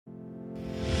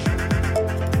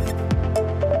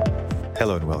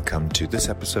Hello and welcome to this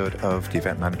episode of the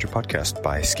Event Manager Podcast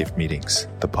by Skift Meetings,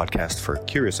 the podcast for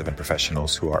curious event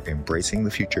professionals who are embracing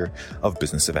the future of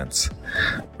business events.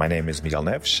 My name is Miguel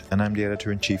Neves, and I'm the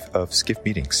editor-in-chief of Skift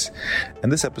Meetings.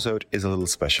 And this episode is a little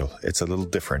special. It's a little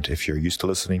different. If you're used to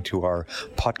listening to our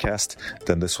podcast,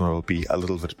 then this one will be a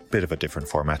little bit of a different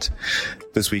format.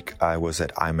 This week, I was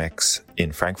at IMEX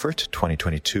in Frankfurt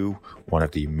 2022, one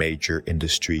of the major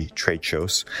industry trade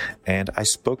shows, and I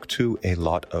spoke to a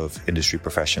lot of industry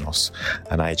professionals,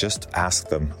 and I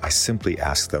simply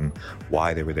asked them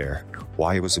why they were there,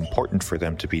 why it was important for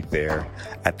them to be there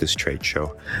at this trade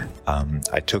show.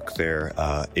 I took their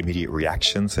immediate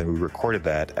reactions and we recorded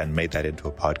that and made that into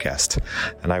a podcast.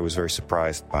 And I was very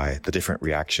surprised by the different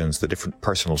reactions, the different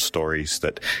personal stories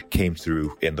that came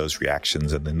through in those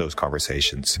reactions and in those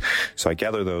conversations. So I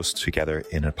gather those together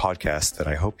in a podcast that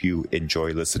I hope you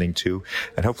enjoy listening to,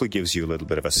 and hopefully gives you a little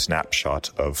bit of a snapshot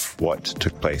of what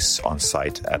took place on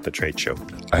site at the trade show.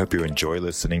 I hope you enjoy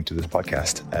listening to this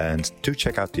podcast, and do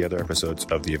check out the other episodes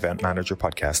of the Event Manager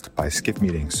Podcast by Skift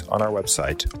Meetings on our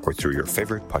website or through your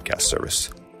favorite podcast service.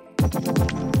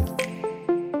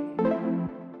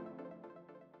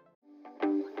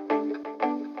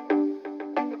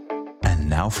 And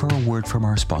now for a word from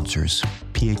our sponsors,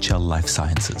 PHL Life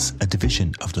Sciences, a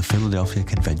division of the Philadelphia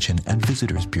Convention and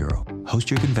Visitors Bureau. Host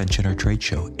your convention or trade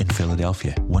show in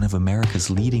Philadelphia, one of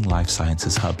America's leading life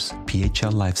sciences hubs.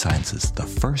 PHL Life Sciences, the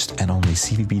first and only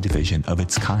CVB division of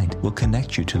its kind, will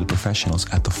connect you to the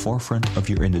professionals at the forefront of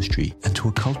your industry and to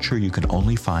a culture you can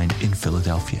only find in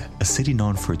Philadelphia. A city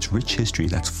known for its rich history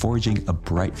that's forging a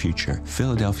bright future,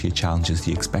 Philadelphia challenges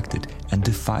the expected and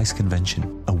defies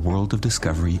convention. A world of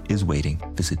discovery is waiting.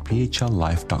 Visit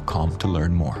phlife.com to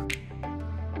learn more.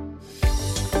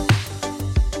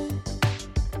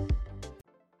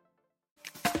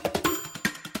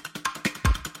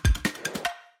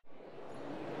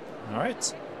 All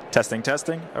right. Testing.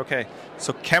 Okay.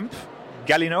 So Kemp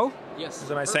Gallino? Yes.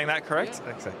 Am I saying that correct?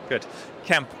 Yeah. Okay, good.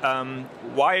 Kemp,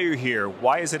 why are you here?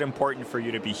 Why is it important for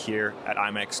you to be here at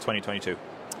IMEX 2022?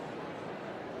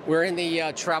 We're in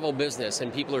the travel business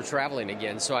and people are traveling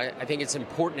again, so I think it's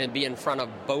important to be in front of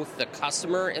both the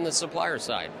customer and the supplier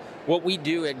side. What we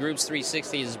do at Groups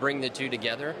 360 is bring the two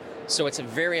together, so it's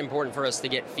very important for us to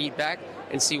get feedback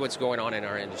and see what's going on in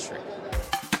our industry.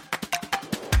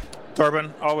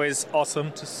 Torben, always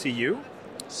awesome to see you.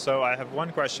 So I have one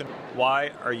question.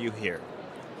 Why are you here?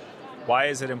 Why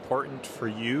is it important for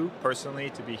you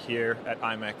personally to be here at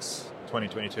IMEX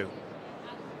 2022?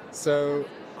 So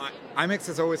IMEX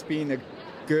has always been a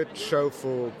good show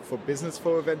for business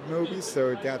for event movies,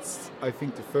 so that's, I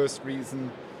think, the first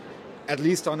reason, at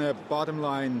least on a bottom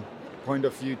line point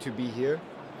of view, to be here.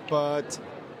 But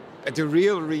the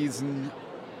real reason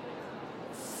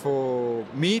for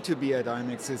me to be at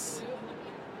IMEX is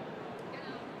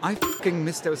I fucking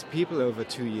missed those people over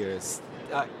 2 years.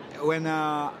 When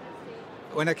I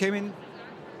came in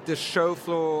the show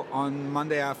floor on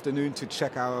Monday afternoon to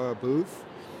check our booth,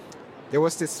 there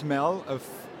was this smell of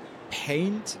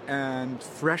paint and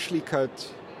freshly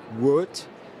cut wood,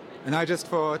 and I just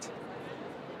thought,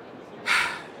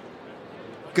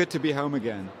 good to be home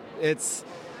again.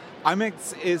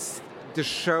 IMEX is the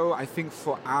show, I think,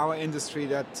 for our industry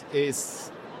that is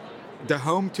the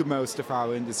home to most of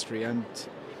our industry, and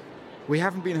we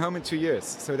haven't been home in 2 years,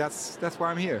 so that's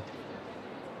why I'm here.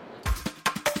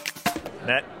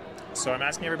 Net, so I'm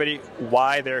asking everybody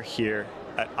why they're here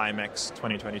at IMEX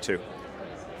 2022.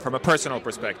 From a personal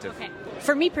perspective. Okay.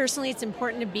 For me personally, it's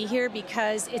important to be here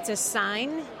because it's a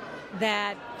sign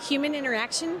that human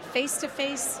interaction,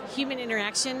 face-to-face human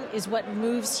interaction, is what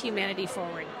moves humanity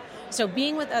forward. So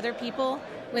being with other people,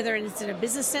 whether it's in a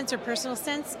business sense or personal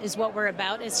sense, is what we're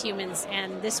about as humans,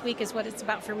 and this week is what it's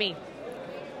about for me.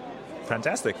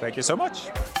 Fantastic. Thank you so much.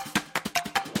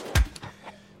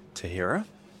 Tahira,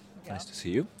 nice to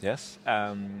see you. Yes.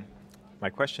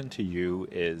 My question to you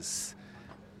is,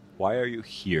 why are you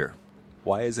here?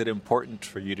 Why is it important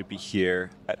for you to be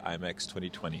here at IMEX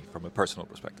 2020 from a personal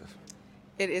perspective?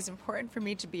 It is important for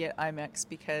me to be at IMEX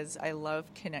because I love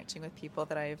connecting with people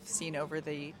that I've seen over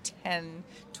the 10,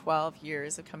 12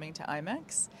 years of coming to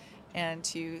IMEX, and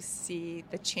to see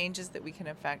the changes that we can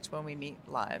affect when we meet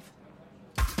live.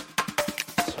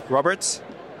 Robert,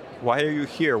 why are you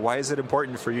here? Why is it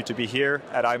important for you to be here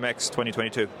at IMEX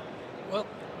 2022? Well,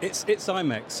 it's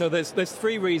IMEX, so there's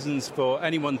three reasons for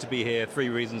anyone to be here, three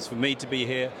reasons for me to be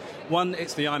here. One,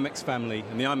 it's the IMEX family,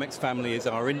 and the IMEX family is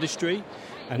our industry,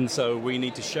 and so we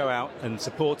need to show out and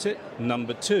support it.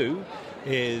 Number two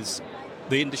is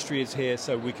The industry is here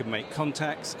so we can make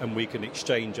contacts and we can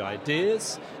exchange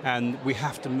ideas, and we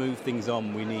have to move things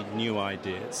on. We need new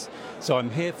ideas. So I'm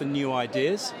here for new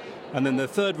ideas. And then the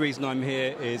third reason I'm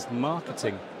here is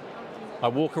marketing. I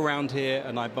walk around here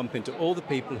and I bump into all the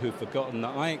people who've forgotten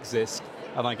that I exist,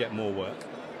 and I get more work.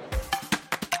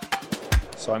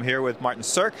 So I'm here with Martin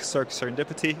Cirque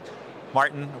Serendipity.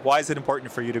 Martin, why is it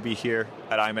important for you to be here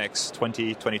at IMEX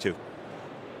 2022?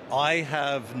 I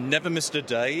have never missed a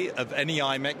day of any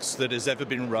IMEX that has ever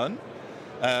been run.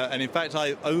 And in fact,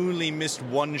 I only missed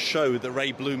one show that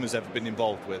Ray Bloom has ever been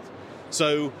involved with.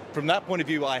 So from that point of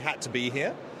view, I had to be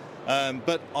here.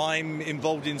 But I'm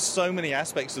involved in so many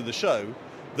aspects of the show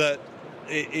that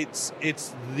it's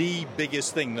the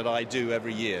biggest thing that I do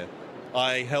every year.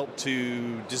 I help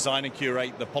to design and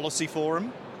curate the policy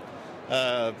forum,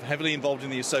 heavily involved in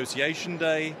the association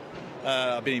day.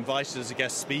 I've been invited as a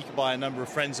guest speaker by a number of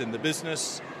friends in the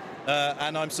business,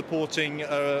 and I'm supporting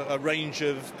a range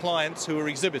of clients who are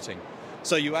exhibiting.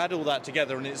 So you add all that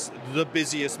together and it's the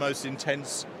busiest, most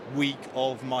intense week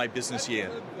of my business year.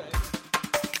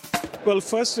 Well,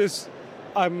 first is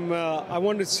I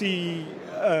want to see,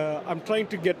 I'm trying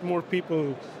to get more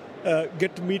people,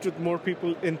 get to meet with more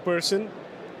people in person,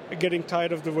 getting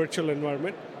tired of the virtual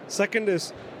environment. Second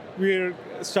is we're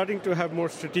starting to have more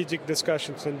strategic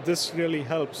discussions, and this really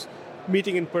helps.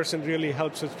 Meeting in person really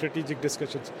helps with strategic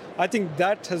discussions. I think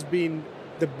that has been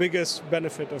the biggest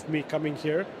benefit of me coming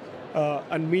here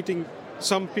and meeting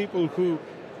some people who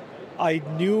I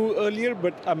knew earlier,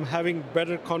 but I'm having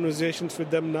better conversations with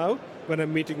them now when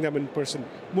I'm meeting them in person.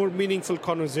 More meaningful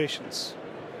conversations.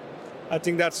 I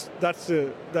think that's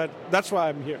why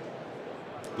I'm here.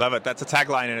 Love it. That's a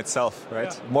tagline in itself,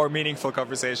 right? Yeah. More meaningful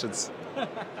conversations.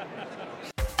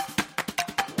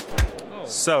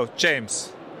 So,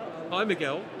 James. Hi,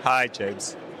 Miguel. Hi,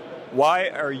 James. Why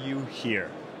are you here?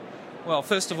 Well,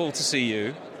 first of all, to see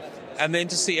you, and then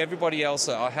to see everybody else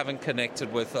that I haven't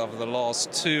connected with over the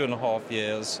last 2.5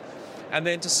 years, and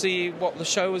then to see what the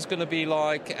show is going to be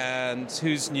like and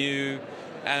who's new,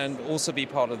 and also be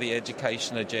part of the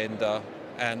education agenda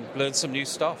and learn some new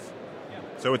stuff.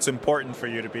 So it's important for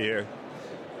you to be here.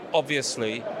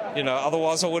 Obviously,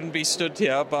 otherwise I wouldn't be stood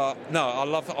here, but no, I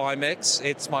love IMEX.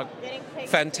 It's my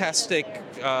fantastic,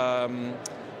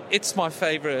 it's my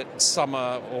favorite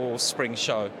summer or spring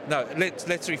show. No, let's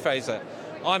rephrase that.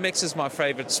 IMEX is my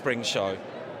favorite spring show.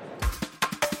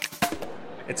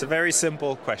 It's a very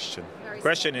simple question. The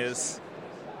question is,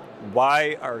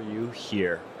 why are you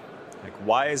here? Like,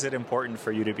 why is it important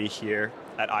for you to be here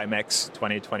at IMEX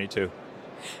 2022?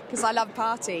 Because I love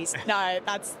parties. No,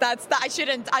 that's I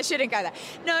shouldn't go there.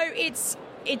 No, it's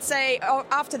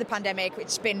after the pandemic,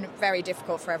 it's been very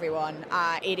difficult for everyone.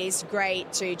 It is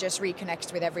great to just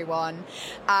reconnect with everyone.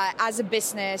 As a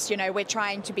business, we're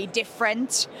trying to be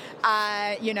different,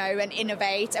 and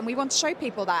innovate, and we want to show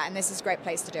people that, and this is a great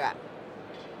place to do it.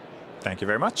 Thank you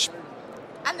very much.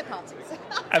 And the parties.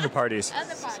 And the parties.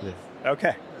 And the parties.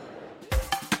 Okay.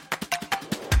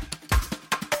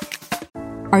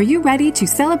 Are you ready to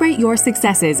celebrate your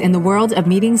successes in the world of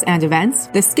meetings and events?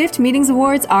 The Skift Meetings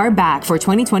Awards are back for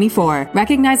 2024,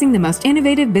 recognizing the most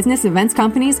innovative business events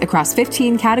companies across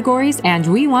 15 categories, and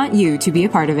we want you to be a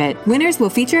part of it. Winners will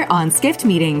feature on Skift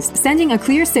Meetings, sending a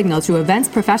clear signal to events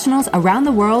professionals around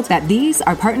the world that these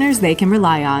are partners they can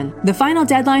rely on. The final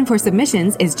deadline for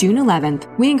submissions is June 11th.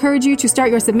 We encourage you to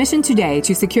start your submission today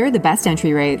to secure the best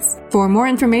entry rates. For more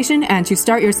information and to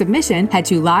start your submission, head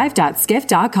to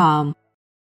live.skift.com.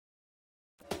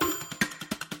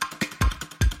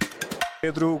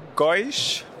 Pedro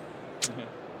Goisch.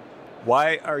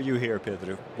 Why are you here,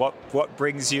 Pedro? What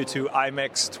brings you to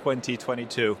IMEX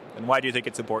 2022, and why do you think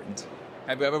it's important?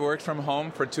 Have you ever worked from home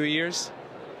for 2 years?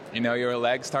 Your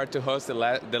legs start to host, the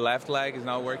left leg is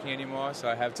not working anymore, so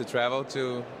I have to travel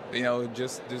to,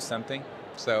 just do something.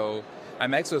 So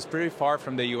IMEX was pretty far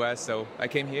from the US, so I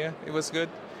came here. It was good.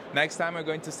 Next time I'm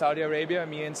going to Saudi Arabia,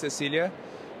 me and Cecilia,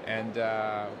 and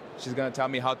she's going to tell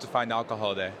me how to find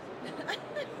alcohol there.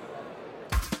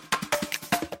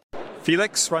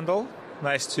 Felix Rundle,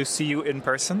 nice to see you in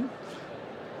person.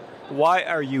 Why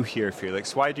are you here,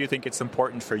 Felix? Why do you think it's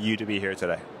important for you to be here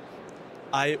today?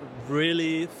 I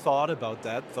really thought about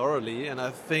that thoroughly, and I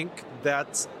think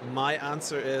that my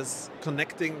answer is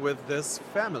connecting with this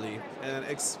family, an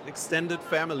extended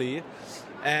family.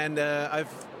 And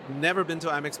I've never been to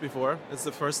IMEX before. It's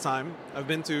the first time. I've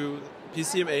been to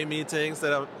PCMA meetings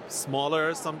that are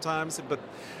smaller sometimes, but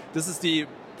this is the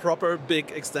proper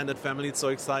big extended family. It's so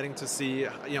exciting to see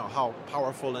how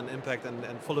powerful and impact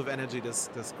and full of energy this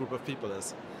group of people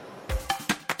is.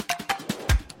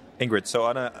 Ingrid, so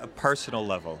on a personal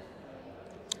level,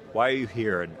 Why are you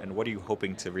here, and what are you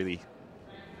hoping to really?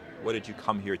 What did you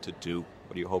come here to do?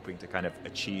 What are you hoping to kind of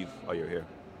achieve while you're here?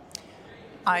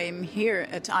 I'm here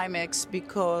at IMEX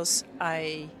because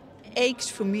I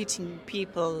ached for meeting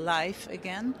people live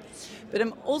again, but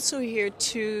I'm also here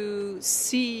to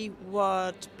see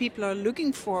what people are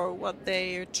looking for, what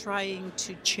they are trying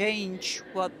to change,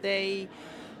 what their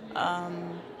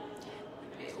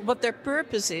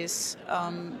purpose is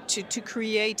to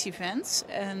create events,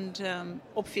 and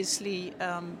obviously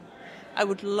I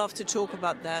would love to talk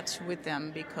about that with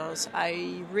them, because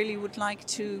I really would like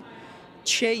to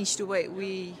change the way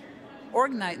we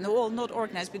organize, not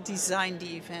organize, but design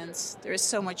the events. There is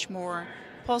so much more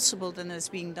possible than is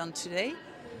being done today.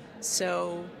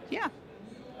 So, yeah,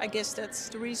 I guess that's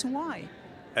the reason why.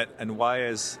 And why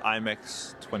is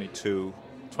IMEX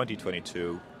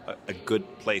 2022 a good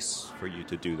place for you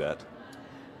to do that?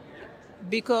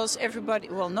 Because everybody,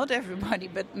 well, not everybody,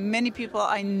 but many people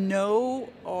I know,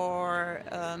 or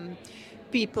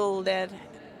people that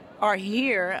are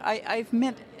here. I've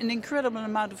met an incredible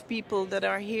amount of people that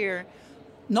are here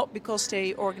not because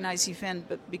they organize events,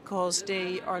 but because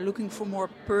they are looking for more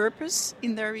purpose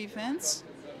in their events.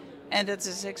 And that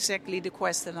is exactly the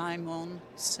quest that I'm on.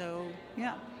 So,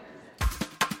 yeah.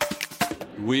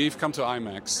 We've come to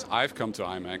IMEX. I've come to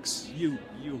IMEX. You.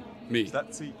 Me. It's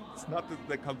not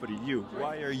the company, you.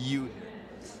 Why are you here?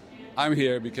 I'm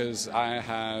here because I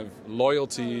have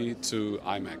loyalty to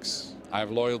IMEX. I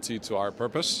have loyalty to our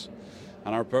purpose,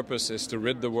 and our purpose is to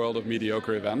rid the world of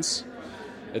mediocre events.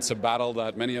 It's a battle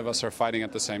that many of us are fighting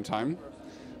at the same time.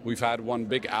 We've had one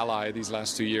big ally these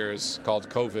last 2 years called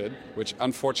COVID, which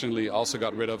unfortunately also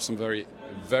got rid of some very,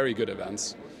 very good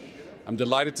events. I'm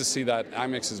delighted to see that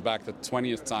IMEX is back the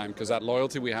 20th time, because that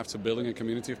loyalty we have to building a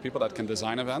community of people that can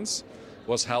design events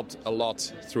was helped a lot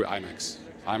through IMEX.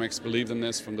 IMEX believed in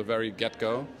this from the very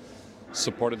get-go,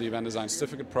 supported the Event Design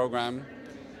Certificate program.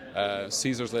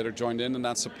 Caesars later joined in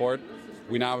that support.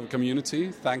 We now have a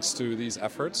community thanks to these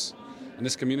efforts, and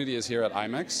this community is here at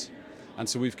IMEX. And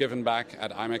so we've given back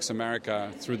at IMEX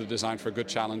America through the Design for Good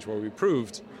Challenge, where we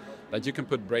proved that you can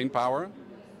put brainpower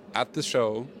at the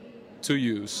show to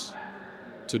use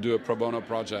to do a pro bono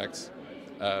project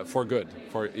for good,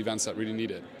 for events that really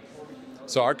need it.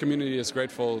 So our community is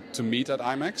grateful to meet at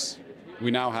IMEX.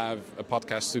 We now have a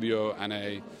podcast studio and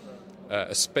a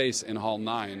space in Hall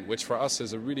 9, which for us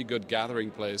is a really good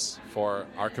gathering place for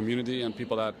our community and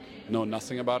people that know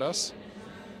nothing about us.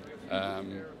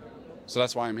 So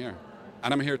that's why I'm here.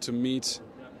 And I'm here to meet,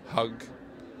 hug,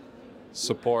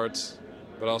 support,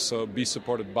 but also be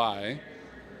supported by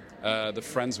the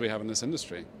friends we have in this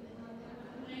industry.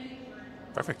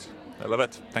 Perfect. I love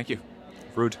it. Thank you.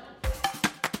 Rude.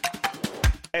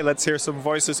 Hey, let's hear some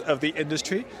voices of the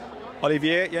industry.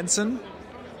 Olivier Jensen,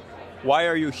 why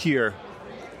are you here?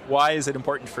 Why is it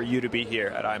important for you to be here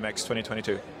at IMEX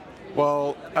 2022?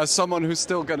 Well, as someone who's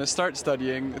still going to start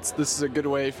studying, this is a good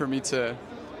way for me to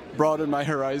broaden my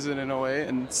horizon in a way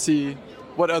and see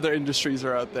what other industries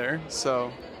are out there.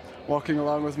 So walking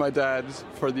along with my dad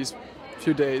for these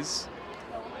few days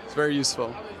is very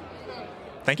useful.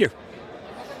 Thank you.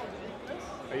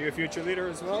 Are you a future leader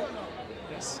as well?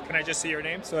 Yes. Can I just see your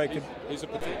name so I can... He's a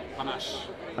petit panache.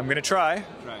 I'm going to try.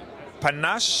 Right.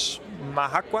 Panache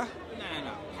Mahakwa?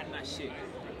 No, Panache.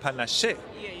 Panache?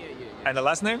 Yeah. And the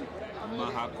last name?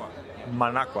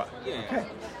 Manakwa. Yeah. Okay.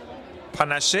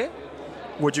 Panache?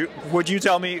 Would you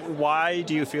tell me why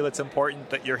do you feel it's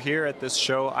important that you're here at this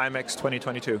show, IMEX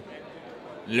 2022?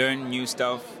 Learn new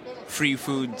stuff, free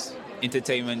food,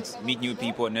 entertainment, meet new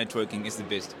people, networking is the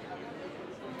best.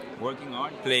 Working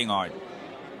hard, playing hard.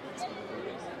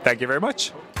 Thank you very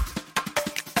much.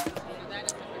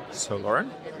 So, Lauren,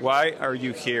 why are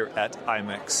you here at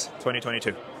IMEX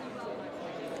 2022?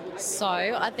 So,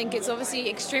 I think it's obviously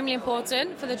extremely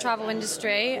important for the travel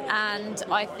industry, and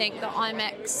I think that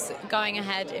IMEX going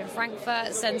ahead in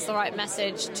Frankfurt sends the right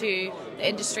message to the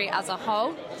industry as a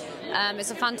whole.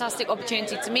 It's a fantastic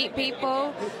opportunity to meet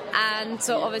people and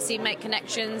to obviously make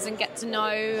connections and get to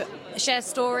know, share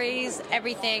stories,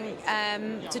 everything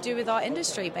to do with our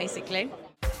industry, basically.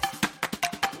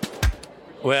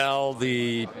 Well,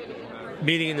 the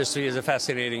meeting industry is a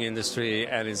fascinating industry,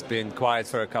 and it's been quiet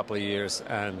for a couple of years,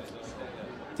 and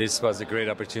this was a great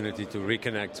opportunity to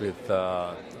reconnect with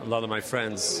a lot of my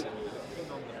friends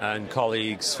and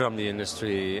colleagues from the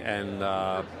industry, and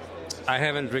I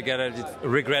haven't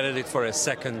regretted it for a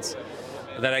second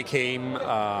that I came.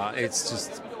 It's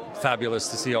just fabulous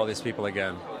to see all these people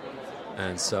again,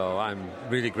 and so I'm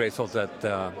really grateful that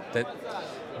that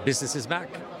business is back.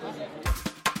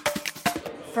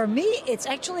 For me, it's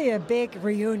actually a big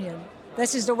reunion.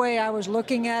 This is the way I was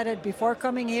looking at it before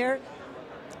coming here.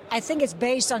 I think it's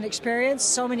based on experience.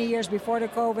 So many years before the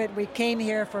COVID, we came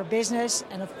here for business,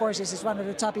 and of course this is one of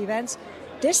the top events.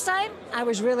 This time, I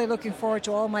was really looking forward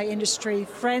to all my industry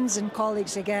friends and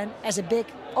colleagues again as a big,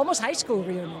 almost high school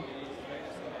reunion.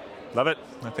 Love it.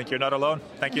 I think you're not alone.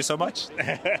 Thank you so much.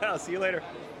 I'll see you later.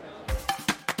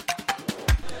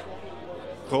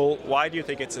 Cole, why do you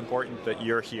think it's important that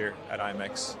you're here at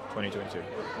IMEX 2022?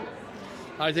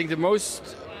 I think the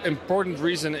most important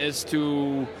reason is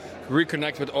to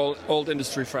reconnect with all old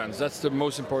industry friends. That's the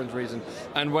most important reason.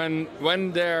 And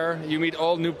when there, you meet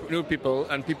all new people,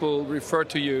 and people refer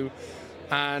to you,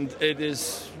 and it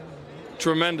is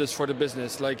tremendous for the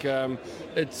business. Like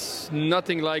it's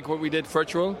nothing like what we did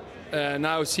virtual.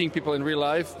 Now seeing people in real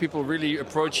life, people really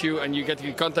approach you, and you get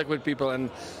in contact with people, and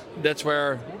that's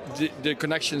where the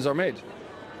connections are made.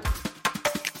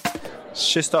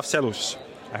 Krzysztof Celusz.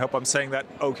 I hope I'm saying that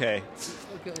okay.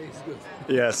 Okay, it's good.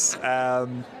 Yes.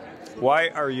 Why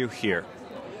are you here?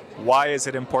 Why is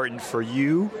it important for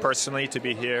you personally to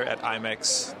be here at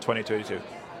IMEX 2022?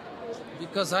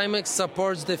 Because IMEX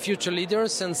supports the future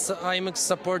leaders, and IMEX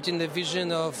supporting the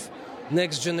vision of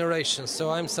next generation.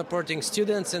 So I'm supporting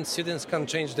students, and students can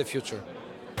change the future.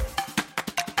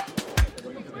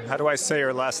 How do I say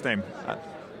your last name?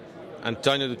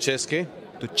 Antonio Duchesky.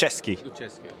 Duchesky.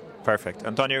 Perfect.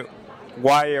 Antonio,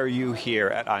 why are you here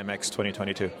at IMEX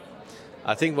 2022?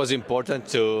 I think it was important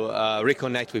to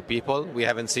reconnect with people we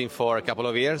haven't seen for a couple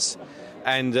of years.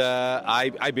 And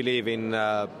I believe in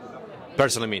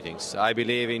personal meetings. I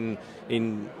believe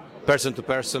in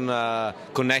person-to-person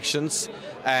connections,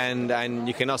 and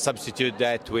you cannot substitute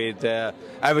that with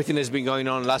everything that's been going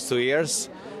on the last 2 years.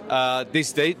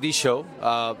 This show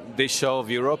of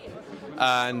Europe,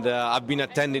 and I've been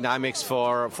attending IMEX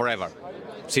for forever,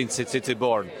 since it's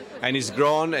born. And it's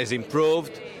grown, it's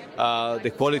improved.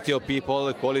 The quality of people,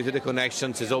 the quality of the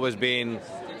connections has always been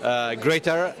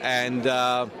greater, and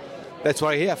that's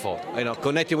what I'm here for.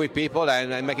 Connecting with people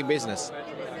and making business.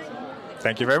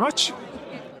 Thank you very much.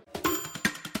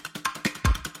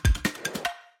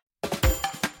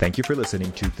 Thank you for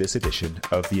listening to this edition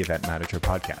of the Event Manager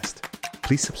Podcast.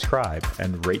 Please subscribe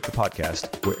and rate the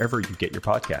podcast wherever you get your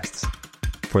podcasts.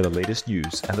 For the latest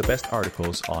news and the best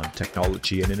articles on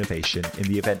technology and innovation in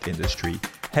the event industry,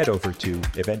 head over to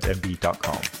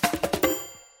eventmb.com.